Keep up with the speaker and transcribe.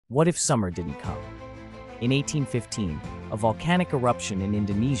What if summer didn't come? In 1815, a volcanic eruption in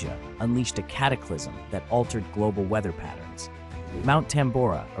Indonesia unleashed a cataclysm that altered global weather patterns. Mount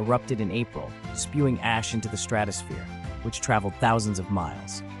Tambora erupted in April, spewing ash into the stratosphere, which traveled thousands of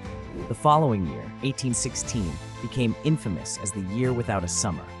miles. The following year, 1816, became infamous as the year without a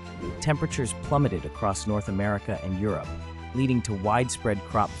summer. Temperatures plummeted across North America and Europe, leading to widespread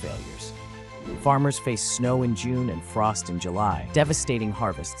crop failures. Farmers faced snow in June and frost in July, devastating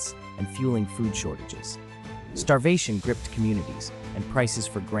harvests and fueling food shortages. Starvation gripped communities, and prices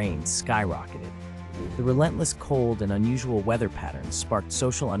for grains skyrocketed. The relentless cold and unusual weather patterns sparked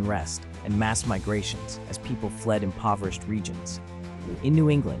social unrest and mass migrations as people fled impoverished regions. In New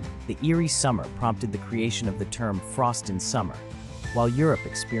England, the eerie summer prompted the creation of the term frost in summer, while Europe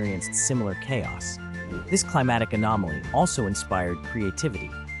experienced similar chaos. This climatic anomaly also inspired creativity.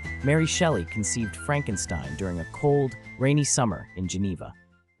 Mary Shelley conceived Frankenstein during a cold, rainy summer in Geneva.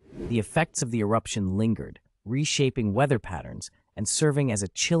 The effects of the eruption lingered, reshaping weather patterns and serving as a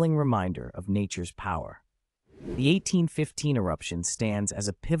chilling reminder of nature's power. The 1815 eruption stands as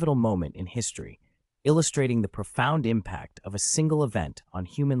a pivotal moment in history, illustrating the profound impact of a single event on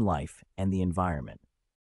human life and the environment.